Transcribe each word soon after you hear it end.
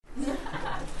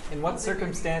In what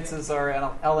circumstances are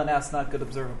L and S not good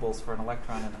observables for an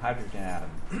electron and a hydrogen atom?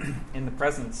 In the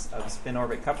presence of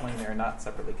spin-orbit coupling, they are not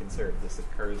separately conserved. This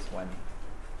occurs when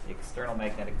the external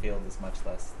magnetic field is much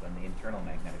less than the internal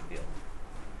magnetic field.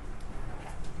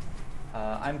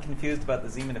 I'm confused about the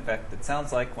Zeeman effect. It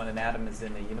sounds like when an atom is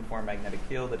in a uniform magnetic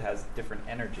field, it has different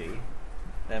energy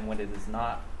than when it is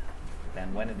not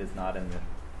in the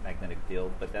magnetic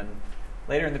field. But then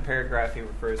later in the paragraph, he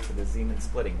refers to the Zeeman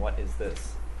splitting. What is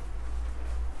this?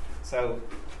 So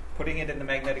putting it in the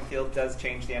magnetic field does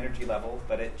change the energy level,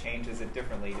 but it changes it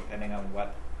differently depending on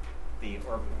what the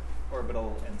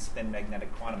orbital and spin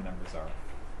magnetic quantum numbers are.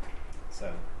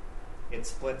 So it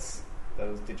splits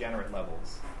those degenerate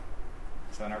levels.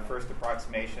 So in our first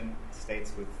approximation,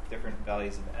 states with different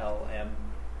values of L, M,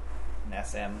 and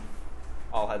SM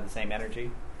all had the same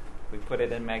energy. We put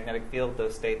it in magnetic field,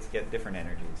 those states get different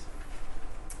energies.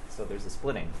 So there's a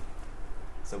splitting.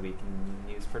 So we can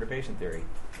use perturbation theory.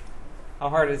 How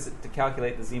hard is it to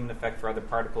calculate the Zeeman effect for other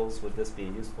particles? Would this be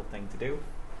a useful thing to do?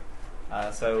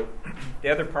 So the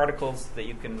other particles that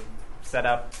you can set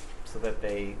up so that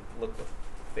they look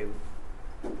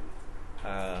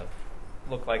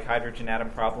like hydrogen atom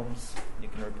problems, you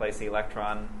can replace the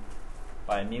electron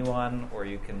by a muon, or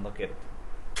you can look at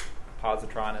a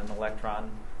positron and an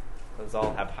electron. Those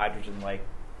all have hydrogen-like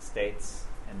states,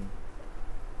 and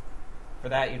for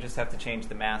that you just have to change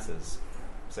the masses,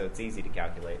 so it's easy to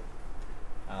calculate.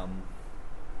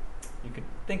 You could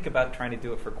think about trying to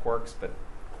do it for quarks, but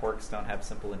quarks don't have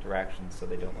simple interactions, so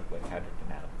they don't look like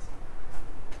hydrogen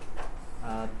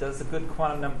atoms. Does a good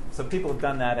quantum number... So people have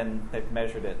done that, and they've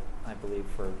measured it, I believe,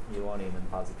 for muonium and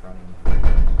positronium.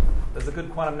 Does a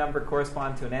good quantum number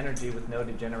correspond to an energy with no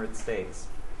degenerate states?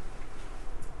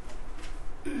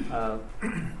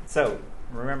 So,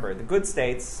 remember, the good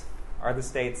states are the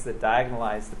states that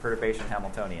diagonalize the perturbation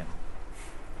Hamiltonian.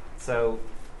 So,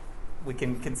 we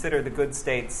can consider the good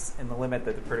states in the limit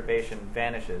that the perturbation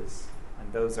vanishes,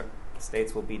 and those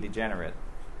states will be degenerate.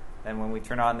 Then when we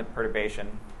turn on the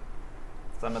perturbation,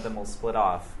 some of them will split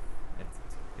off if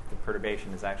the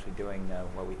perturbation is actually doing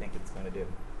what we think it's going to do.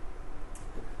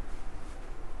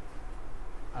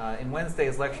 In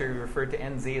Wednesday's lecture, we referred to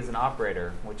NZ as an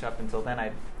operator, which up until then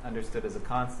I understood as a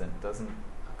constant. Doesn't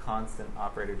a constant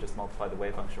operator just multiply the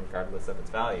wave function regardless of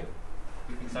its value?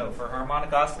 So for a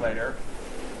harmonic oscillator,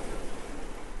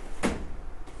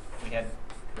 we had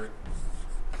for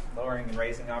lowering and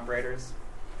raising operators,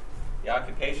 the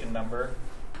occupation number,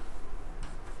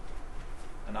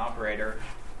 an operator,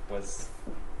 was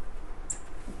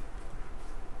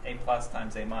A plus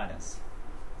times A minus.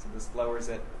 So this lowers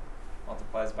it,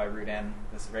 multiplies by root n.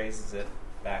 This raises it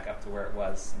back up to where it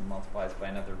was and multiplies by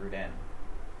another root n.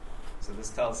 So this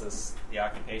tells us the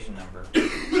occupation number.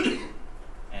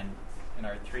 And in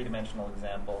our three-dimensional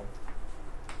example,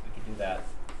 we could do that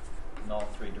in all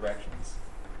three directions.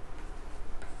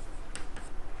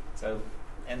 So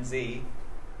NZ,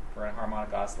 for a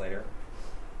harmonic oscillator,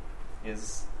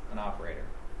 is an operator.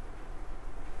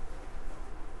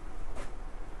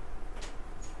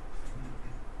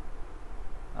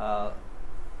 I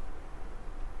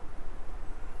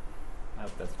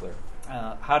hope that's clear.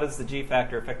 How does the G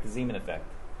factor affect the Zeeman effect?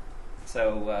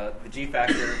 So the G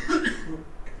factor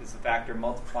is a factor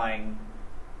multiplying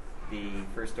the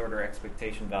first order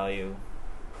expectation value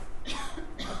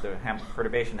of the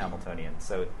perturbation Hamiltonian.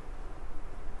 So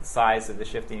the size of the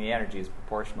shift in the energy is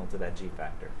proportional to that G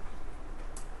factor.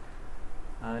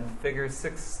 In figure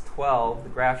 612, the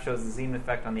graph shows the Zeeman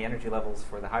effect on the energy levels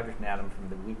for the hydrogen atom from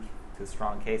the weak to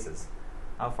strong cases.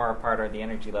 How far apart are the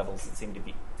energy levels that seem to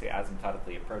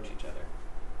asymptotically approach each other?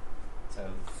 So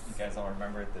you guys all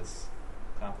remember this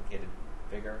complicated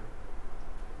figure?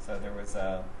 So there was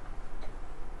a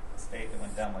state that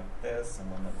went down like this,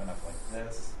 and one that went up like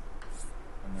this,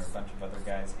 and there were a bunch of other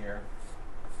guys here.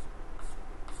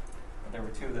 But there were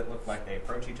two that looked like they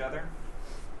approach each other.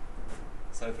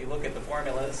 So if you look at the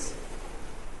formulas,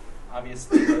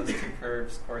 obviously those two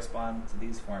curves correspond to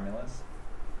these formulas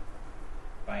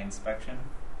by inspection.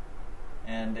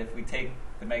 And if we take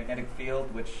the magnetic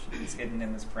field, which is hidden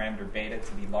in this parameter beta,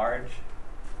 to be large,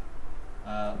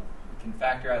 we can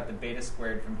factor out the beta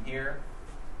squared from here,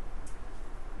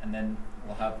 and then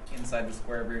we'll have inside the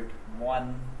square root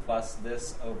 1 plus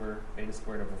this over beta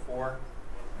squared over 4,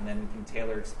 and then we can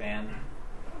Taylor expand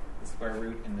the square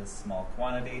root in this small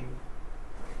quantity,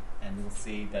 and you'll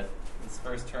see that this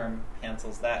first term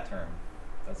cancels that term.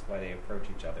 That's why they approach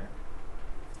each other.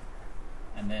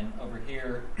 And then over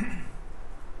here,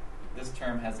 this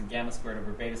term has a gamma squared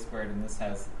over beta squared, and this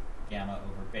has gamma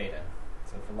over beta.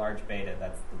 So for large beta,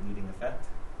 that's the leading effect.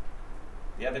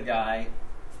 The other guy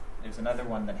there's another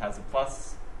one that has a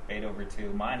plus beta over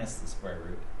 2 minus the square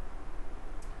root.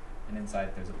 And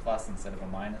inside there's a plus instead of a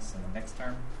minus in the next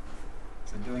term.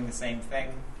 So doing the same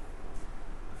thing,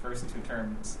 the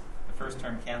first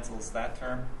term cancels that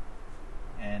term,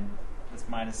 and this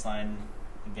minus sign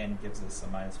again gives us a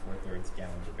minus 4/3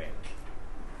 gamma over beta.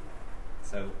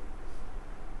 So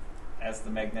as the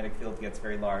magnetic field gets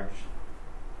very large,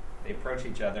 they approach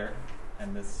each other,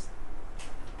 and this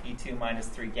E2 minus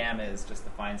 3 gamma is just the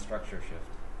fine structure shift.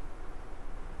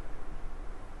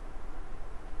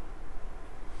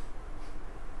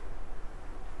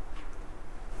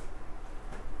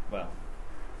 Well,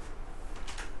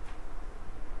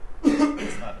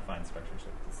 it's not the fine structure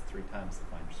shift. It's 3 times the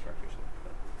fine structure shift.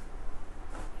 But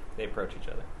they approach each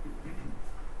other.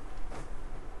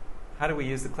 How do we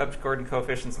use the Clebsch-Gordon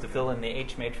coefficients to fill in the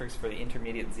H matrix for the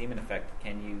intermediate Zeeman effect?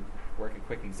 Can you work a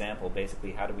quick example?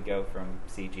 Basically, how do we go from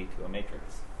CG to a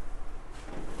matrix?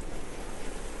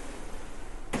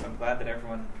 So I'm glad that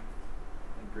everyone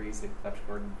agrees that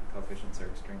Clebsch-Gordon coefficients are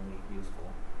extremely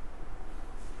useful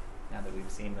now that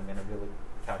we've seen them in a real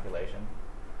calculation.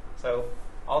 So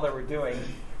all that we're doing is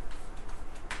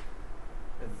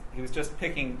he was just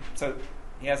picking, so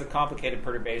he has a complicated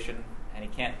perturbation and he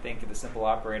can't think of a simple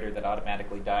operator that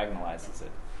automatically diagonalizes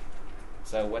it.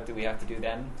 So what do we have to do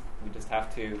then? We just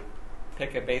have to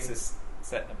pick a basis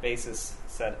set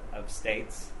of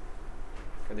states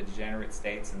for the degenerate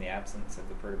states in the absence of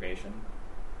the perturbation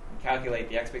and calculate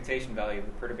the expectation value of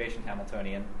the perturbation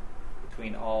Hamiltonian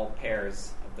between all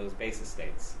pairs of those basis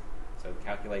states. So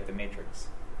calculate the matrix.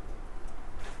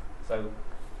 So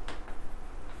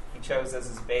he chose as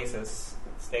his basis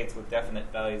states with definite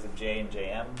values of J and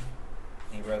Jm.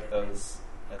 And he wrote those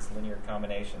as linear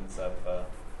combinations of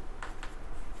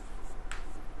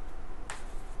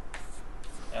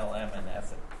Lm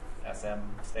and Sm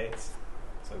states.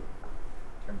 So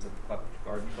in terms of the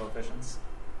Clebsch-Gordon coefficients.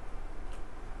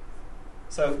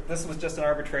 So this was just an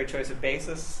arbitrary choice of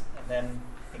basis, and then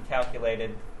he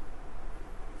calculated,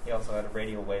 he also had a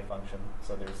radial wave function,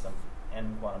 so there's some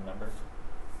n quantum number.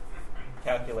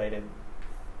 Calculated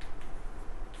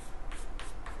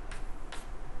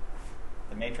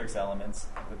the matrix elements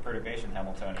of the perturbation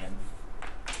Hamiltonian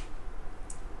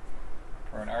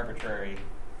for an arbitrary,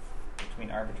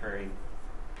 between arbitrary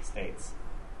states.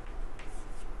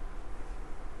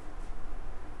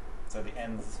 So the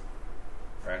n's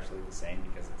are actually the same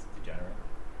because it's degenerate.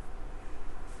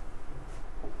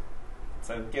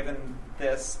 So given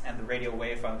this and the radial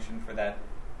wave function for that,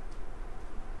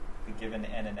 the given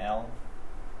n and L,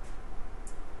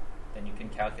 then you can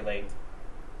calculate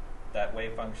that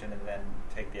wave function and then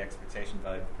take the expectation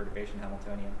value of the perturbation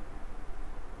Hamiltonian.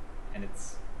 And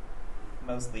it's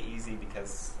mostly easy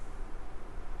because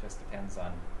it just depends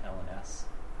on L and S.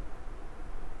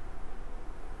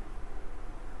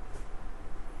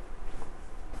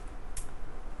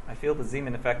 I feel the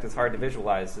Zeeman effect is hard to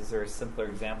visualize. Is there a simpler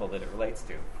example that it relates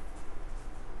to?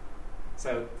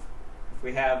 So if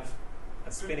we have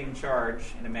a spinning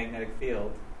charge in a magnetic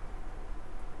field,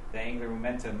 the angular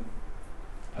momentum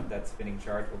of that spinning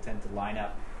charge will tend to line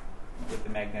up with the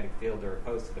magnetic field or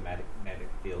opposed to the magnetic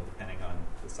field, depending on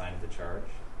the sign of the charge.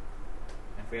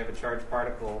 And if we have a charged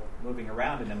particle moving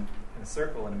around in a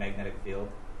circle in a magnetic field,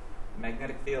 the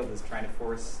magnetic field is trying to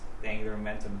force the angular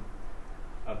momentum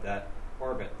of that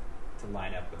orbit to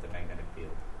line up with the magnetic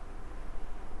field.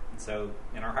 And so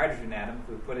in our hydrogen atom, if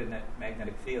we put it in a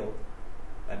magnetic field,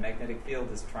 that magnetic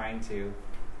field is trying to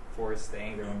force the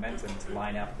angular momentum to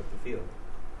line up with the field.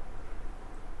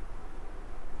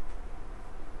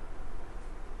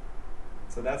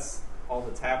 So that's all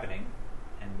that's happening,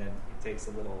 and then it takes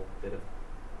a little bit of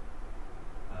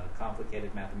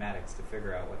complicated mathematics to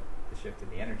figure out what the shift in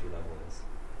the energy level is.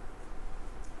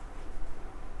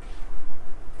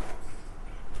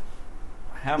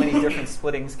 How many different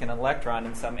splittings can an electron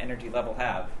in some energy level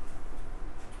have?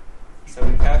 So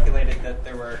we calculated that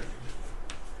there were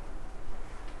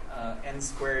n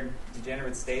squared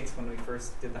degenerate states when we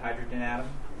first did the hydrogen atom.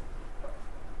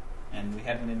 And we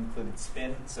hadn't included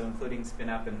spin, so including spin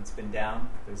up and spin down,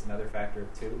 there's another factor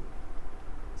of 2.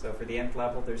 So for the nth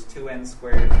level, there's 2n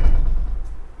squared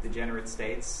degenerate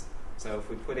states. So if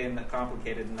we put in a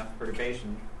complicated enough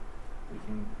perturbation, we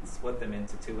can split them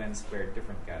into 2n squared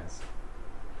different guys.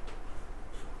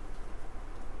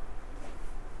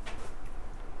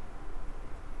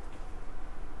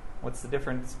 What's the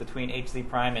difference between HZ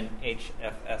prime and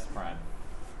HFS prime?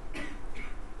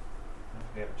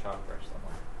 We have a chalk brush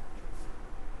somewhere.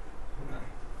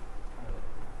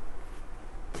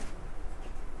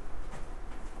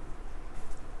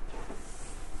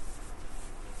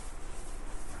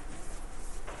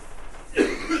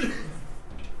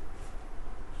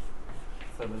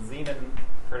 So the Zeeman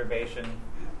perturbation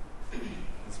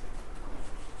is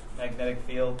magnetic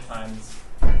field times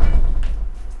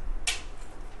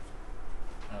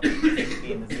take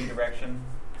B in the Z direction.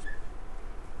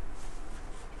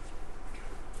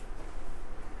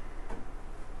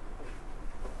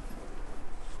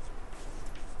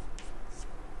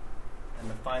 And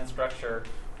the fine structure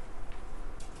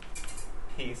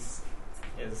piece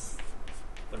is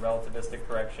the relativistic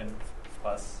correction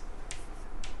plus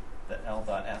the L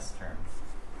dot S term.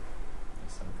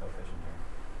 There's some coefficient here.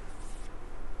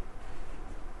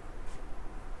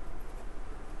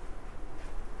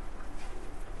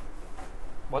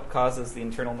 What causes the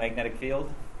internal magnetic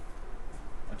field,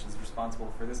 which is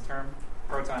responsible for this term?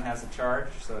 Proton has a charge,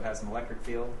 so it has an electric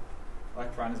field.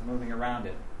 Electron is moving around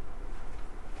it.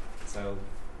 So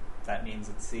that means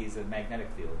it sees a magnetic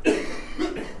field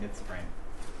in its frame.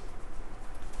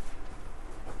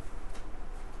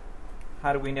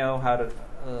 How do we know how to,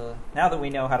 now that we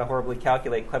know how to horribly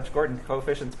calculate Clebsch-Gordan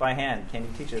coefficients by hand, can you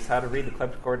teach us how to read the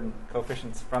Clebsch-Gordan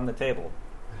coefficients from the table?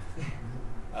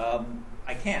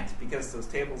 I can't, because those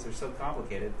tables are so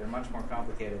complicated. They're much more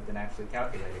complicated than actually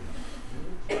calculating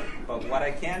them. But what I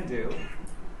can do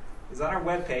is on our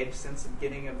webpage, since the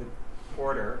beginning of the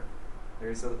quarter,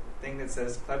 there's a thing that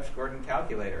says Clebsch-Gordan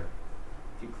calculator.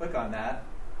 If you click on that,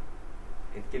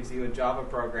 it gives you a Java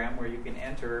program where you can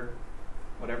enter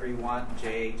whatever you want,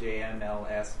 J, JM, L,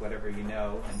 S, whatever you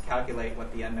know, and calculate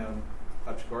what the unknown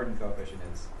Clebsch-Gordan coefficient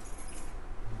is.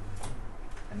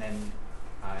 And then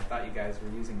I thought you guys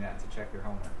were using that to check your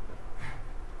homework.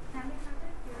 Can we have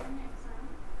it during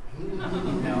the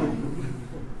exam? No.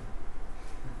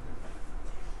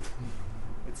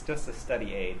 It's just a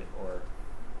study aid, or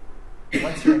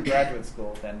once you're in graduate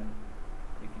school, then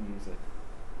you can use it.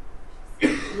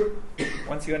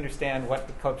 Once you understand what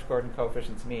the Clebsch-Gordan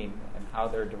coefficients mean and how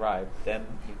they're derived, then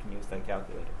you can use that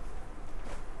calculator.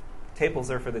 Tables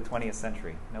are for the 20th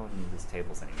century. No one uses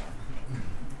tables anymore.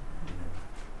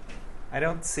 I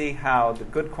don't see how the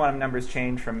good quantum numbers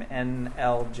change from N,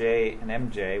 L, J, and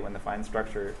Mj when the fine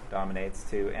structure dominates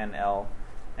to NL,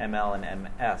 ML, and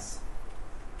MS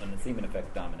when the Zeeman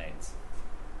effect dominates.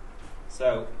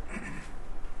 So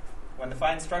when the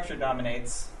fine structure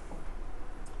dominates,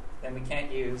 then we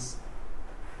can't use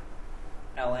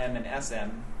LM and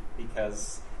SM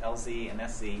because LZ and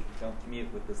SZ don't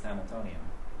commute with this Hamiltonian.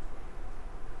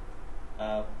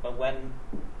 But when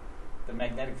the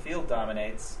magnetic field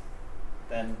dominates,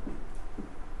 then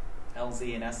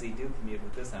LZ and SZ do commute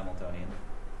with this Hamiltonian.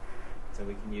 So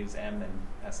we can use M and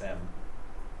SM,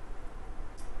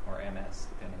 or MS,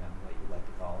 depending on what you'd like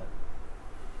to call it.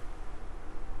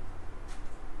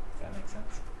 Does that make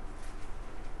sense?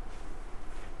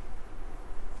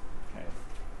 Okay.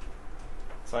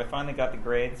 So I finally got the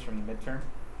grades from the midterm.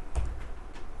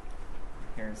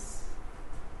 Here's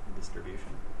the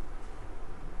distribution.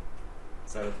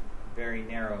 So very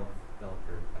narrow bell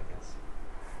curve, I guess.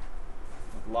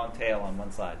 With a long tail on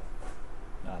one side.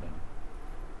 Not in.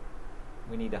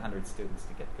 We need 100 students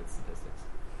to get good statistics.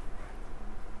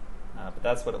 But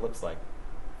that's what it looks like.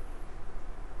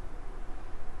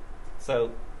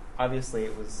 So obviously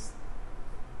it was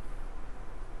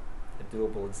a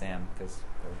doable exam because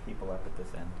there were people up at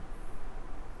this end.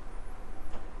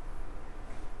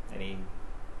 Any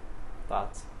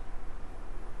thoughts?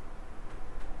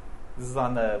 This is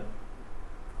on the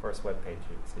course webpage,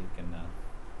 so you can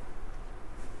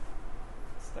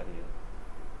study it.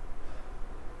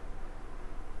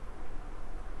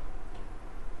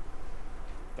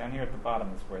 Down here at the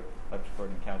bottom is where the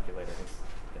Clebsch-Gordan calculator has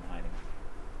been hiding.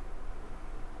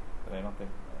 But I don't think,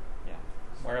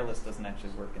 wireless doesn't actually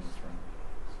work in this room.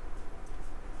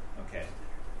 Okay.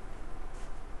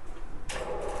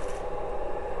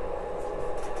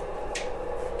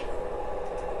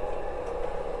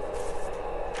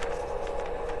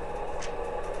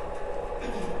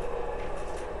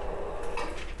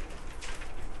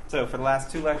 So for the last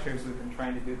two lectures, we've been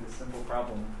trying to do this simple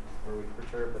problem where we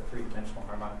perturb a three-dimensional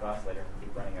harmonic oscillator and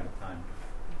keep running out of time.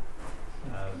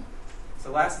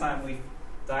 So last time we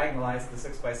diagonalized the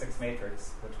 6x6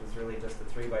 matrix, which was really just a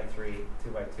 3x3,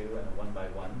 2x2, and a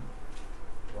 1x1.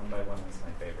 1x1 was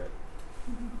my favorite.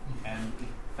 And we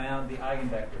found the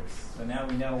eigenvectors. So now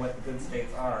we know what the good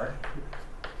states are.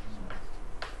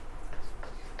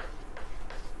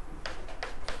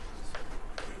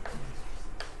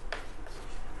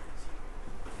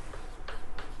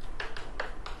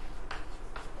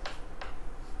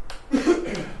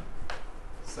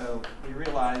 So we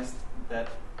realized that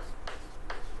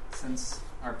since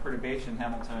our perturbation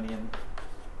Hamiltonian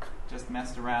just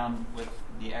messed around with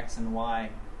the x and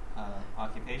y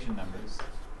occupation numbers,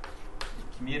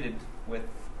 it commuted with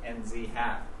nz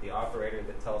hat, the operator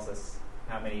that tells us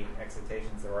how many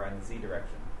excitations there are in the z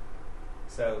direction.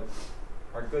 So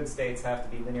our good states have to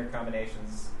be linear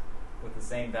combinations with the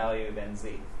same value of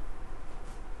nz.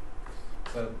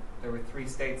 So there were 3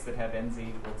 states that have nz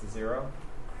equal to 0.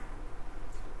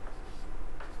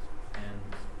 And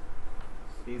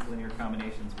these linear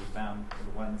combinations we found are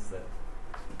the ones that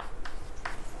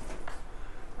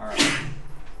are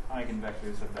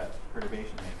eigenvectors of that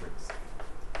perturbation matrix.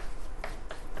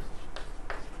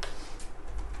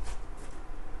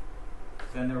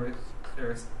 Then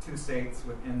there's 2 states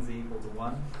with nz equal to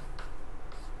 1.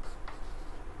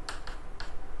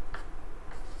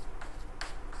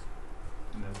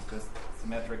 And there's just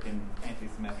symmetric and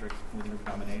antisymmetric linear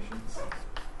combinations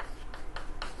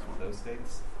of those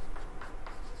states.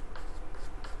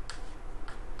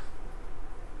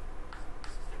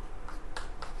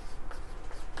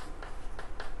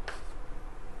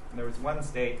 And there was 1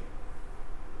 state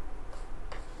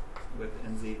with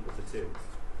nz equal to 2.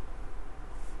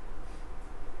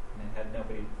 And it had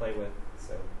nobody to play with,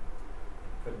 so it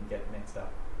couldn't get mixed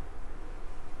up.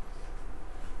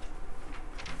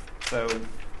 So the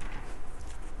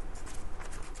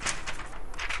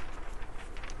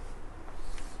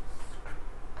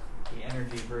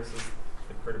energy versus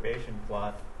the perturbation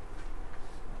plot,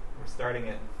 we're starting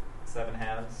at 7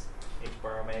 halves h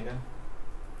bar omega,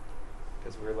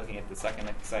 because we're looking at the second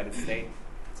excited state,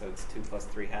 so it's 2 plus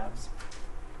 3 halves.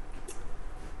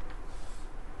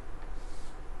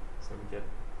 So we get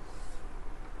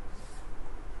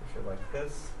pressure like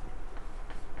this.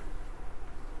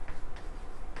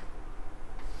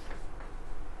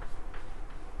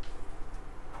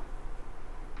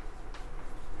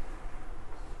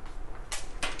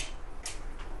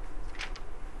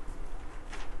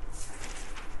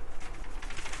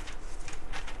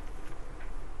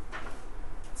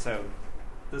 So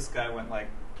this guy went like,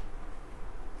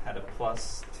 had a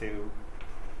plus 2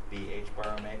 b h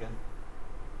bar omega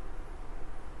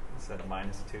instead of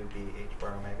minus 2 b h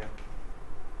bar omega.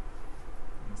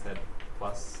 Instead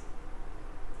plus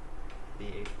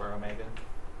b h bar omega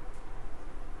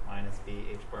minus b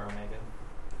h bar omega.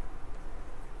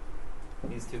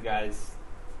 These 2 guys,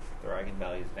 their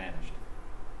eigenvalues vanished.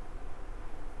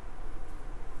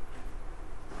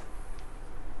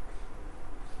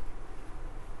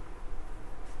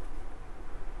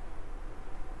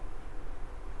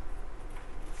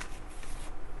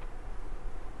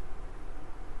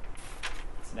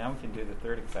 Now we can do the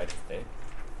third excited state.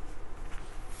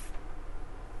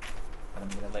 And I'm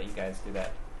going to let you guys do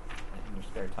that in your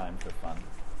spare time for fun.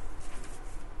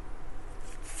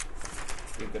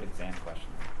 Be a good exam question.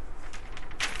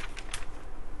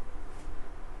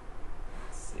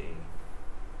 Let's see.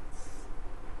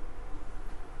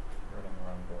 Wrote on the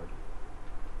wrong board.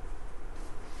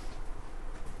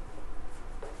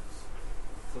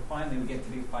 So finally we get to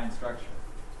do fine structure.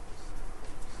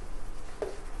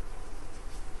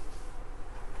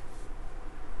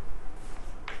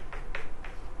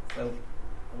 So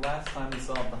the last time we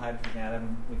solved the hydrogen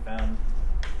atom, we found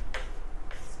a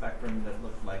spectrum that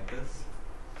looked like this.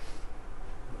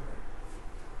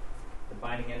 The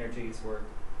binding energies were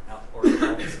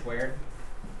alpha squared.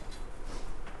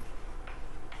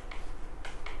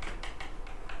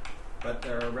 But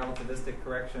there are relativistic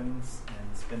corrections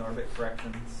and spin orbit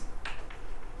corrections,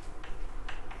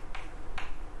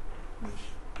 which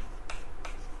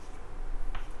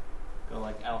go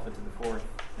like alpha to the 4th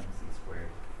mc squared.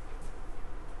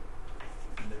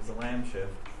 And there's a Lamb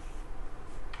shift.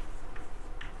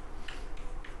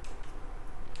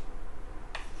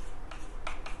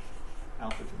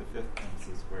 Alpha to the 5th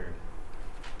mc squared.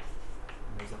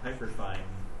 And there's a hyperfine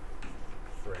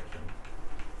correction.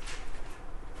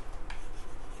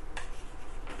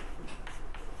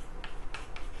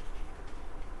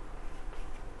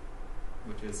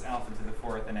 Which is alpha to the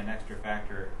 4th and an extra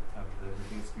factor of the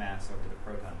reduced mass over the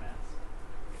proton mass.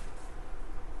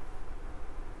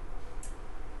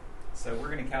 So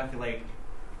we're going to calculate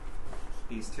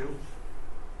these 2.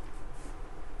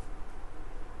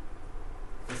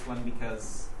 This one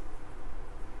because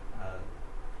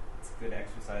it's a good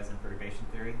exercise in perturbation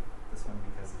theory. This one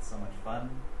because it's so much fun.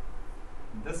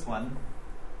 And this one,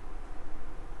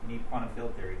 you need quantum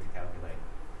field theory to calculate.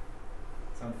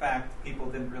 So in fact,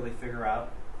 people didn't really figure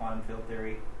out quantum field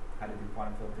theory, how to do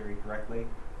quantum field theory correctly,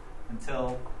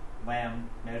 until Lamb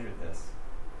measured this.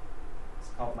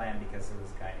 It's called Lamb because there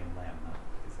was a guy named Lamb, not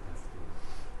because it has to do with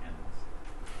animals.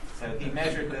 So he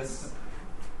measured this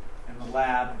in the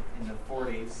lab in the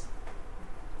 40s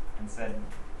and said,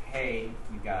 hey,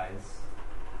 you guys,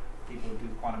 people who do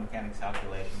quantum mechanics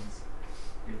calculations,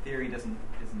 your theory isn't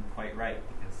quite right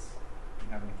because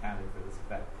you haven't accounted for this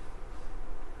effect.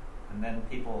 And then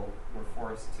people were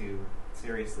forced to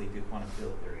seriously do quantum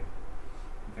field theory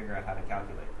and figure out how to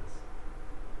calculate this.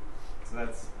 So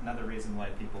that's another reason why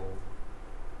people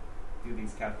do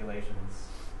these calculations.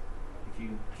 If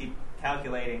you keep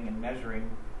calculating and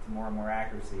measuring to more and more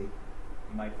accuracy,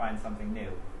 you might find something new,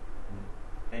 and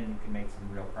then you can make some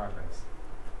real progress.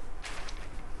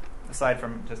 Aside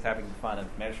from just having the fun of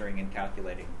measuring and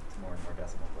calculating to more and more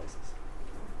decimal places.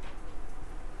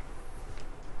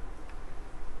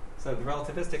 So the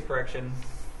relativistic correction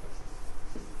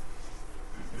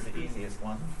is the easiest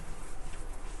one.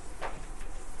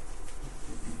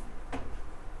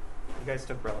 You guys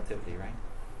took relativity, right?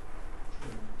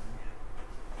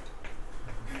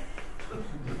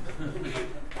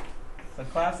 So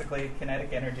classically,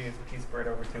 kinetic energy is p squared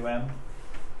over 2m,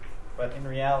 but in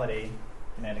reality,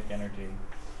 kinetic energy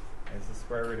is the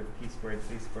square root of p squared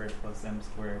c squared plus m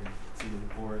squared c to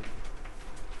the fourth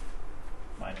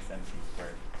minus mc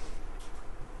squared,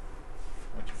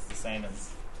 which is the same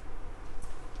as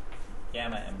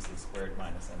gamma mc squared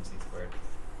minus mc squared.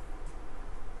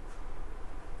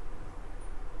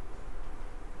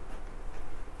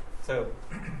 So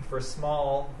for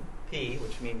small p,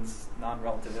 which means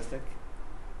non-relativistic,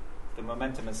 the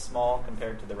momentum is small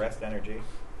compared to the rest energy,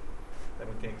 then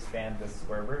we can expand this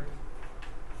square root.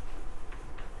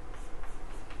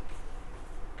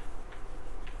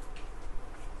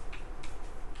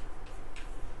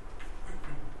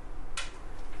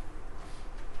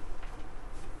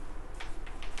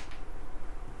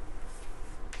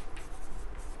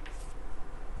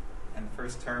 And the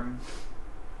first term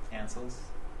cancels.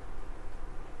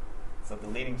 So the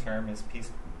leading term is p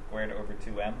squared over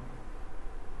 2m.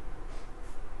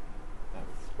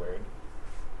 That's squared.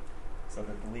 So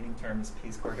that the leading term is p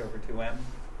squared over 2m.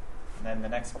 And then the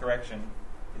next correction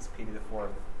is p to the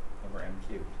fourth over m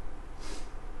cubed.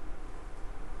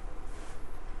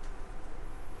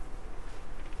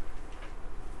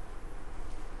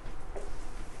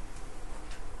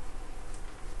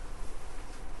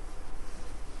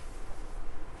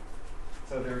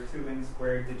 So there are 2n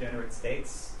squared degenerate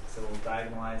states. So we'll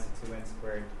diagonalize the 2n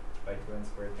squared by 2n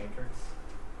squared matrix.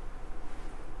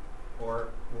 Or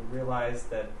we'll realize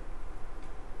that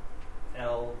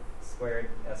L squared,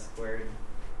 S squared,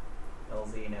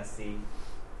 LZ and SC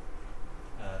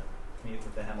commute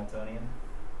with the Hamiltonian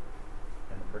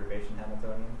and the perturbation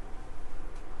Hamiltonian.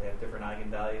 They have different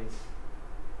eigenvalues.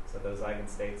 So those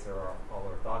eigenstates are all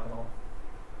orthogonal.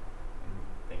 And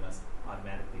they must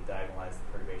automatically diagonalize the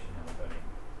perturbation Hamiltonian.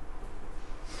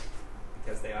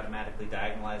 Because they automatically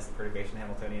diagonalize the perturbation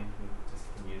Hamiltonian, we just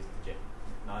can use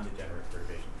non-degenerate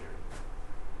perturbation theory.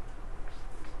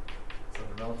 So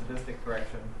the relativistic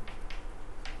correction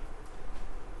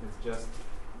is just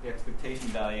the expectation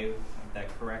value of that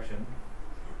correction.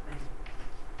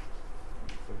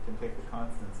 So we can take the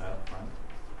constants out front.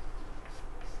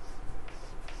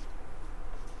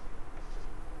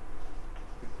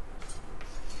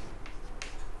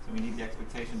 So we need the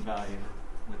expectation value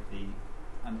with the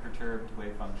unperturbed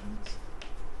wave functions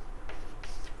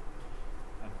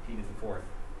of p to the fourth.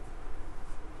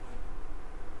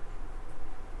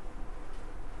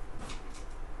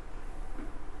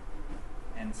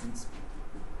 And since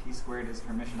p squared is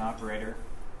Hermitian operator,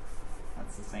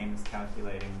 that's the same as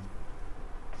calculating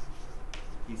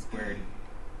p squared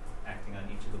acting on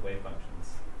each of the wave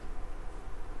functions.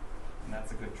 And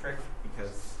that's a good trick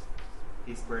because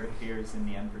p squared appears in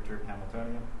the unperturbed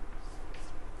Hamiltonian.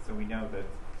 So we know that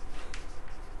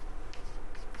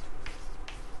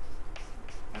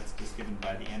that's just given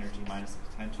by the energy minus the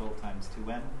potential times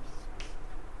 2n.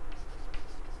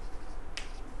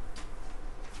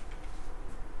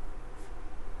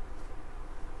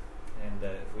 And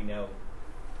if we know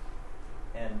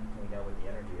n, we know what the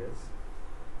energy is.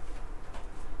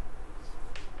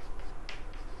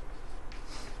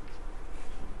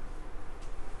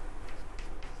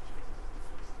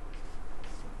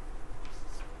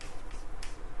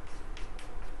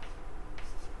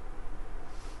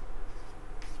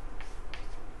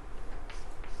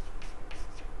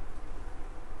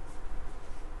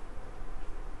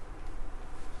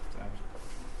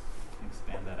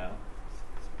 Expand that out.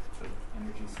 So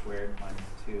energy squared minus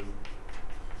 2 times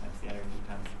the energy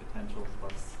times the potential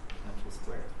plus potential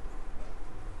squared.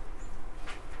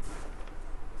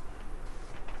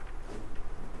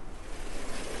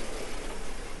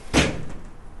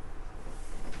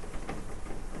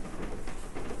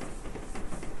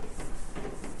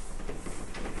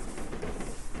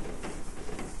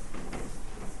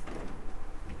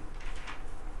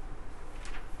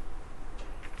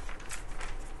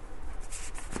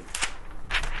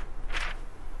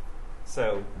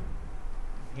 So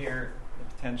here the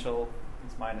potential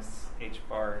is minus h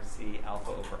bar c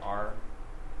alpha over r.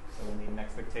 So we'll need an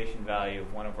expectation value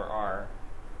of 1 over r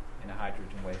in a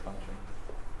hydrogen wave function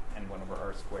and 1 over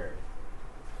r squared.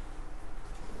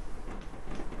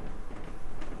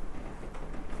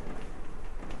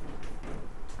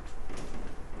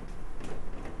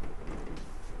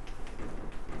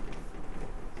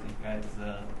 So you guys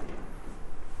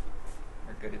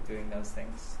are good at doing those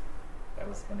things. That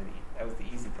was the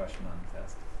easy question on the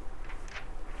test.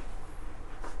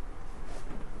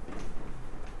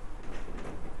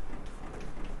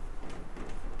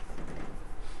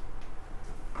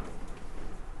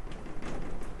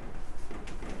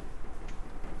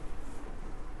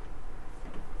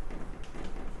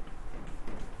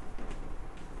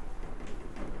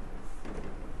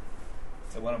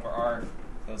 So 1 over r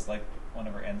goes like 1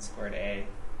 over n squared a.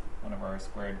 1 over r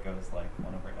squared goes like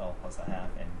 1 over L plus a half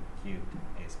n cubed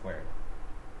a squared.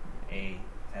 A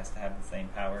has to have the same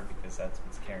power because that's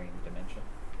what's carrying the dimension.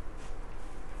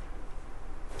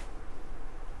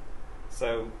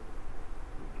 So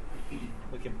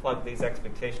we can plug these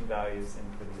expectation values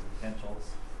into these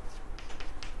potentials.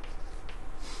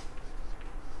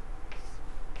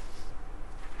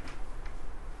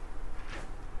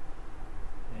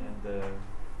 And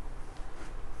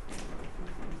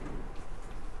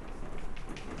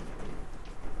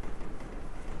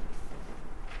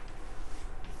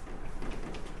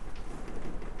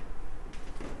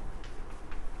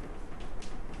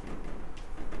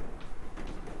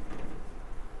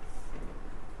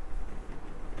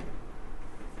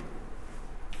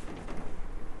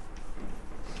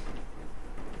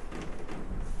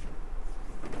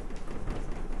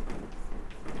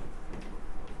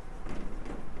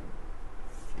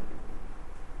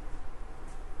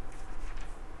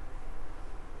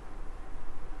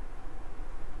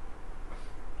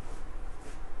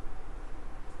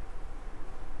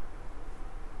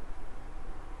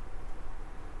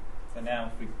so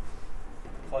now if we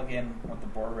plug in what the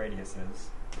Bohr radius is,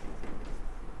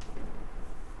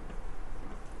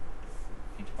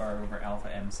 h bar over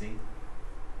alpha mc,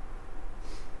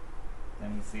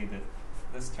 then we see that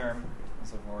this term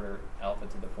is of order alpha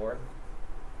to the 4th.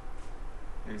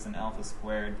 Here's an alpha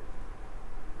squared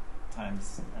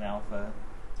times an alpha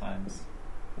times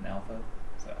an alpha,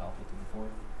 so alpha to the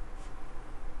 4th.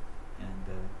 And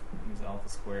here's alpha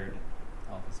squared,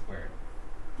 alpha squared.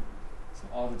 So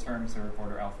all the terms are of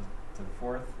order alpha to the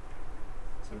 4th.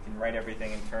 So we can write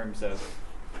everything in terms of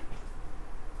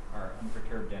our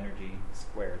unperturbed energy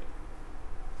squared.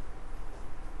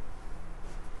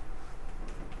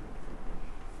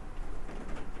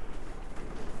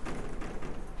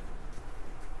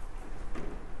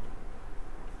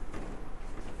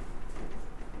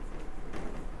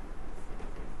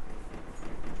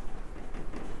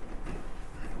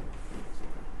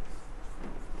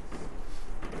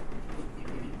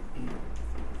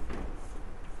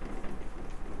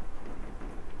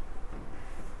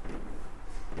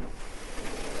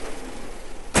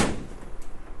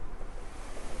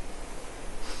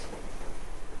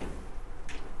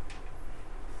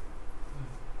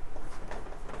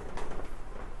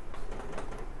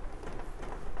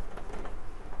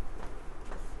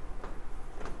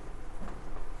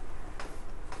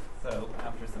 So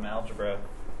after some algebra,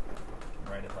 you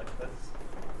can write it like this.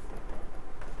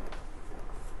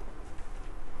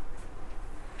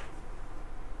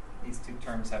 These two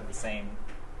terms have the same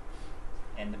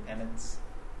independence.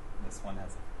 This one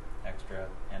has extra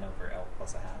n over L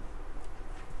plus a half.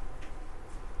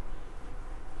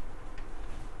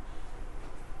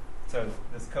 So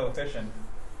this coefficient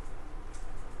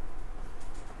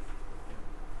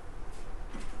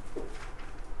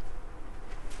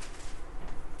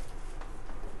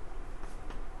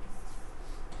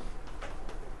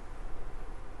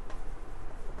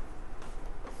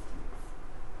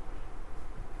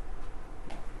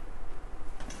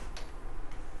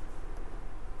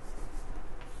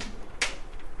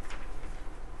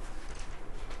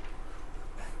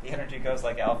the energy goes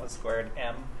like alpha squared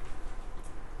m.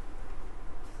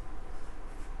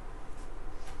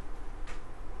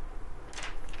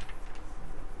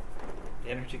 The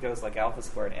energy goes like alpha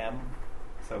squared m.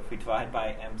 So if we divide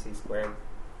by mc squared,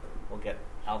 we'll get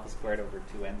alpha squared over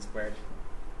 2n squared.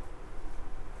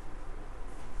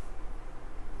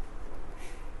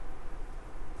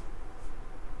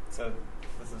 So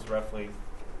this is roughly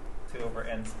 2 over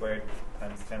n squared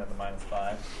times 10 to the minus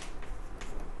 5.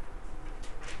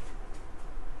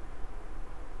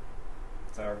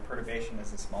 So our perturbation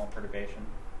is a small perturbation,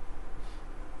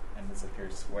 and this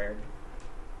appears squared.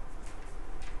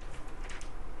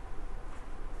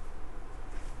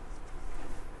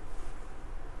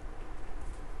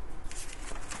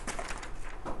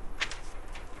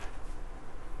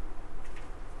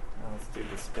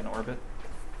 spin orbit.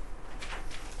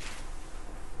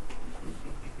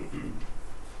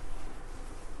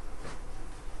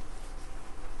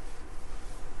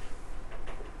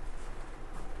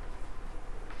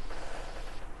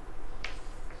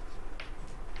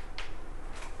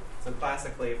 So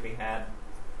classically, if we had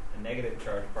a negative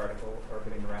charge particle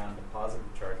orbiting around a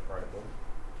positive charge particle,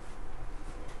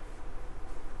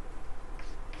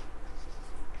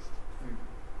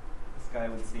 this guy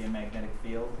would see a magnetic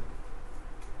field.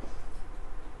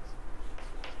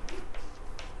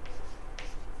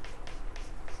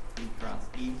 E cross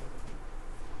E.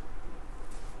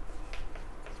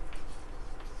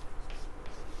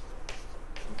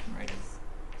 We can write as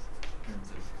in terms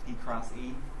of E cross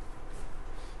E.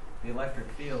 The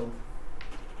electric field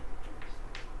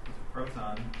is a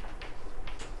proton.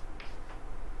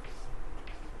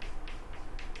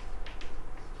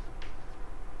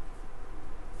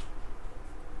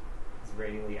 Is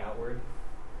radially outward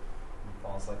and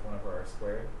falls like 1/r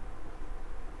squared.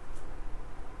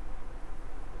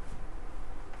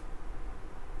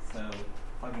 So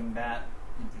plugging that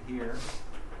into here,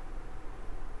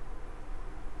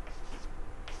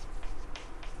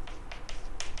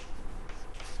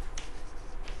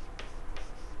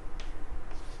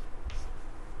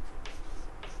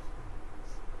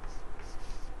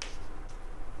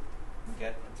 we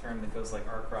get a term that goes like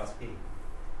R cross P.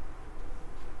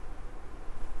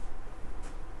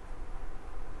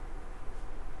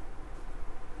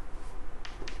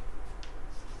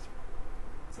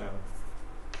 So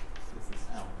this is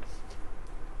L.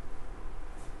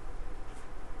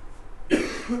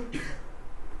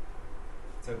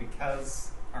 So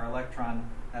because our electron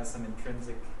has some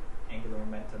intrinsic angular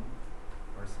momentum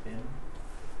or spin,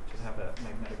 it should have a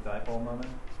magnetic dipole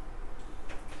moment.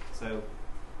 So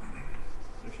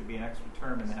there should be an extra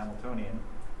term in the Hamiltonian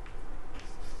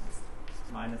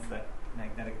minus that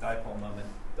magnetic dipole moment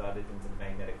dotted into the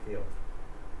magnetic field.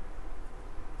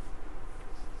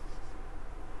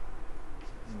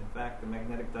 And in fact, the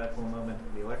magnetic dipole moment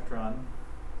of the electron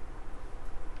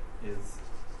is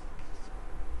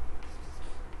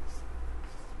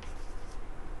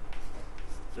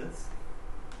this,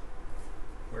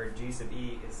 where G sub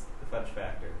E is the fudge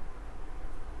factor.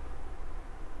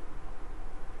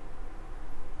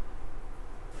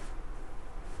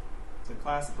 So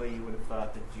classically, you would have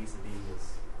thought that G sub E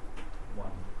was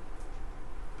 1.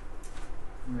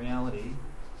 In reality,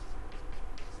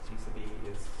 G sub E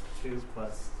is 2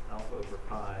 plus alpha over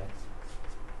pi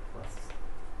plus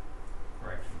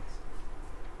corrections.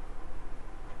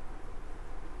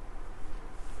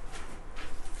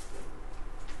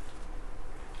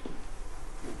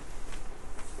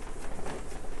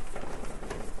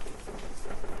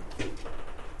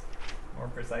 More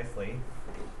precisely,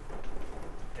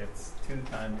 it's 2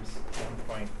 times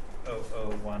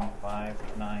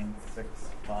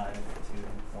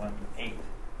 1.001596521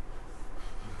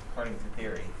 according to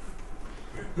theory.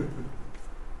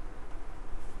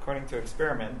 According to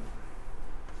experiment,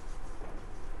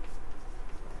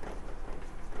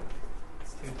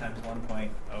 it's 2 times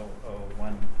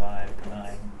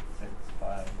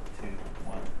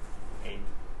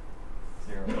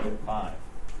 1.0015965218005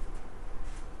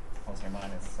 plus or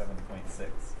minus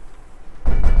 7.6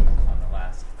 on the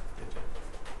last digit.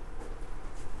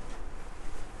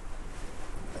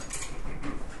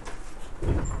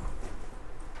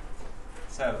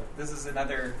 So this is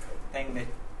another thing that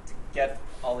to get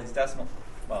all these decimal,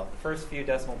 well, the first few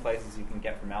decimal places you can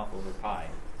get from alpha over pi.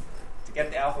 To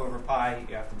get the alpha over pi,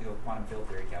 you have to do a quantum field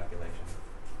theory calculation.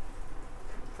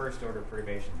 First order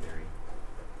perturbation theory.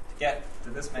 To get to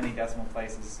this many decimal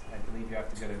places, I believe you have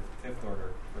to go to fifth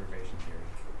order perturbation theory.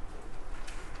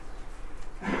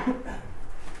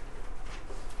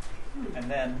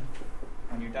 And then,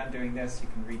 when you're done doing this, you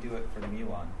can redo it for the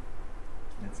muon.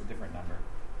 And it's a different number.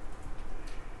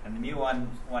 And the mu1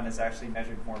 one is actually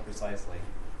measured more precisely.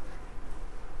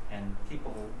 And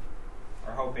people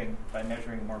are hoping by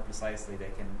measuring more precisely they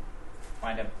can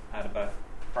find out about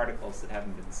particles that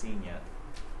haven't been seen yet.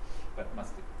 But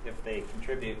if they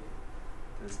contribute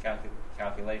to this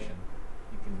calculation,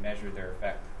 you can measure their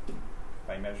effect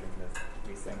by measuring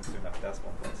these things to enough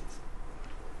decimal places.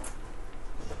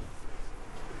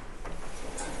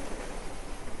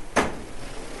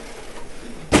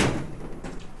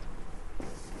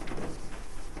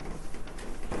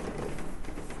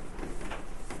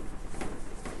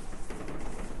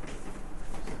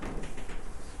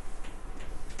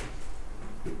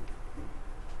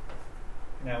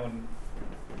 Now, when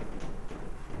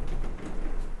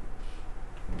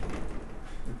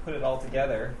we put it all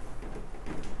together,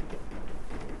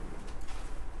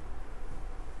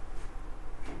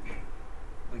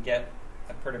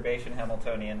 perturbation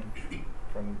Hamiltonian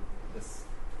from this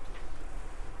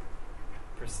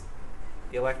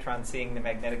the electron seeing the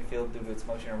magnetic field due to its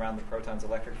motion around the proton's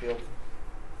electric field.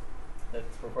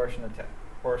 That's proportional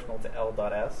to L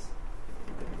dot S.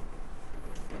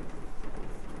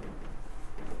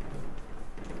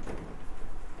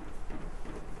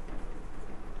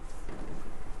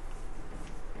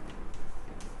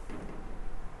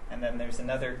 And then there's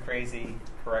another crazy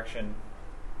correction.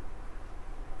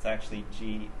 It's actually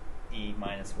GE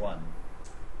minus 1.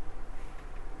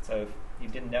 So if you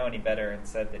didn't know any better and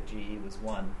said that GE was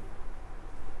 1,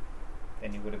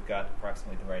 then you would have got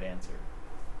approximately the right answer.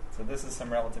 So this is some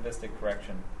relativistic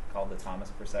correction called the Thomas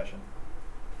precession.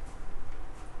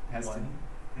 Has 1.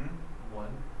 1.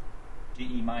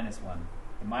 GE minus 1.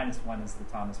 The minus 1 is the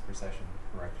Thomas precession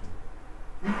correction.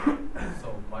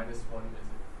 So minus 1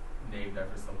 is named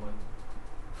after someone?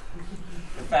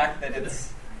 The fact that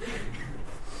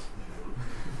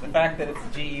it's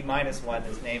GE minus 1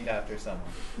 is named after someone.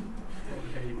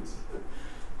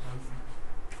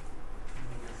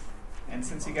 And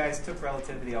since you guys took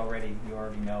relativity already, you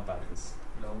already know about this.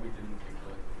 No, we didn't take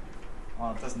relativity.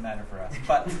 Well, it doesn't matter for us.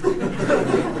 But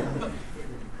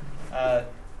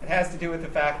it has to do with the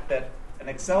fact that an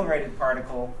accelerated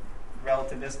particle,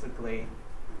 relativistically,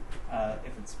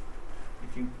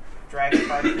 if you drag a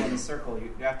particle in a circle,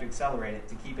 you have to accelerate it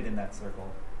to keep it in that circle.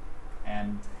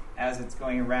 And as it's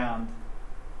going around,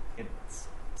 its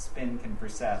spin can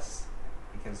precess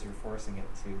because you're forcing it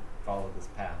to follow this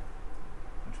path,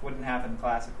 which wouldn't happen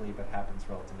classically but happens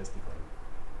relativistically.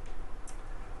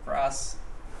 For us,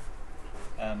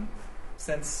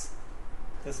 since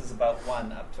this is about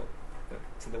 1 up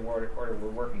to the order we're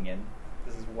working in,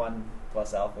 this is 1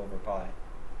 plus alpha over pi.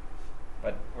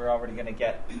 But we're already going to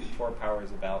get 4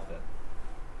 powers of alpha.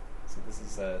 So this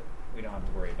is, we don't have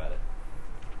to worry about it.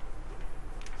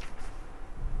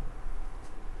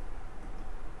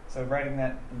 So writing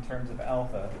that in terms of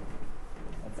alpha,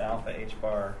 that's alpha h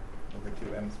bar over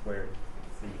 2m squared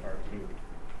c r cubed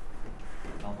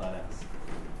L dot s.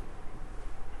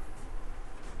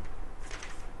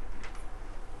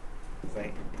 Because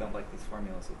I don't like these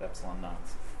formulas with epsilon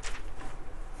naughts.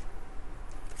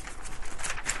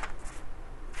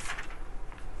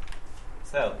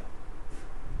 So,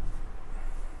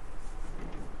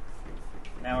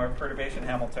 now our perturbation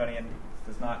Hamiltonian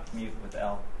does not commute with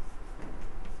L.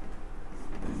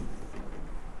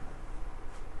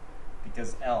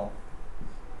 Because L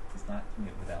does not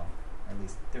commute with L. Or at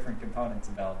least different components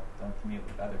of L don't commute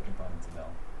with other components of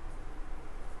L.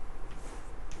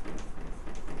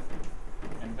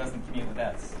 And it doesn't commute with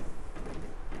S.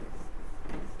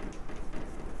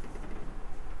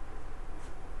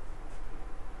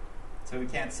 So we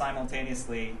can't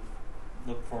simultaneously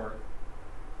look for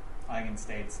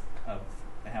eigenstates of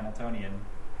the Hamiltonian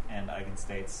and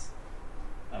eigenstates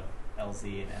of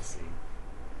LZ and SC.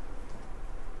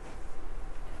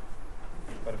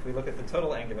 But if we look at the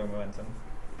total angular momentum,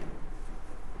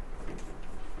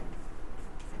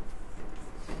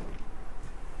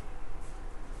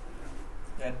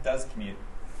 that does commute.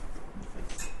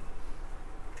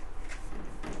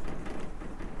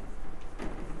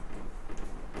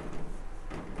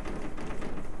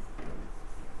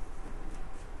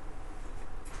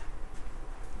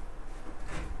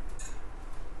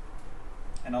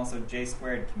 And also J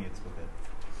squared commutes with it.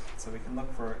 So we can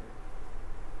look for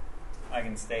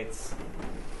eigenstates of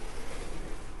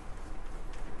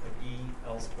E,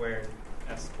 L squared,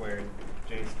 S squared,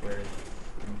 J squared,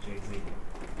 and JZ.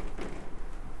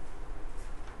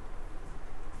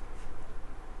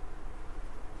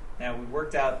 Now we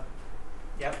worked out,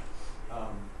 yep.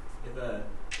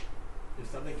 If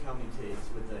something commutates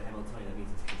with the Hamiltonian, that means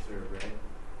it's conserved, right?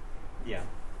 Yeah.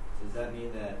 So does that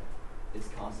mean that it's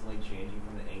constantly changing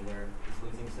from the angular, it's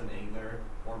losing some angular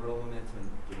orbital momentum and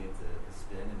getting it to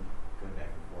spin and going back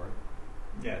and forth?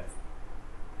 Yeah.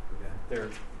 Okay. They're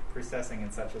precessing in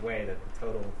such a way that the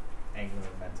total angular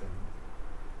momentum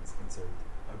is conserved.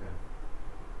 Okay.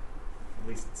 At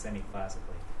least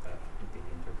semi-classically, that would be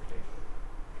the interpretation.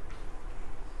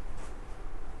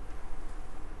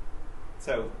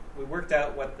 So we worked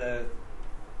out what the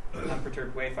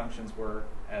unperturbed wave functions were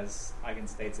as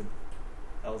eigenstates of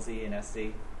LZ and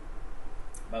SZ.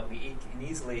 But we can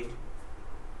easily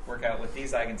work out what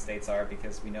these eigenstates are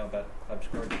because we know about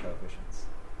Klebsch-Gordon coefficients.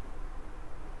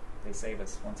 They save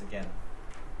us once again.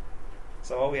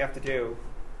 So all we have to do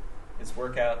is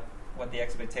work out what the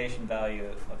expectation value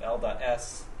of L dot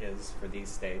S is for these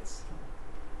states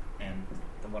and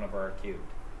the 1 over R cubed.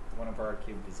 The 1 over R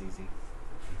cubed is easy.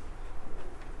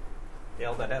 The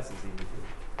L dot S is easy too.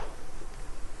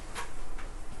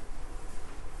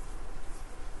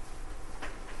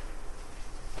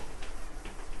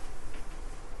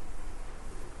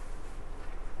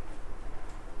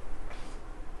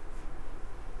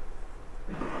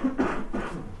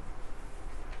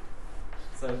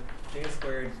 So J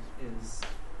squared is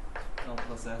L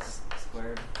plus S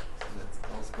squared. So that's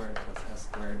L squared plus S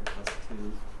squared plus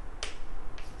 2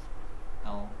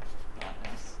 L dot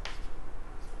S.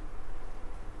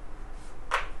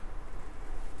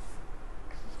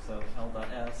 So L dot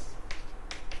S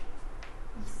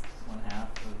is 1/2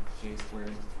 of J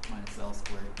squared minus L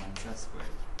squared minus S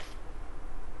squared.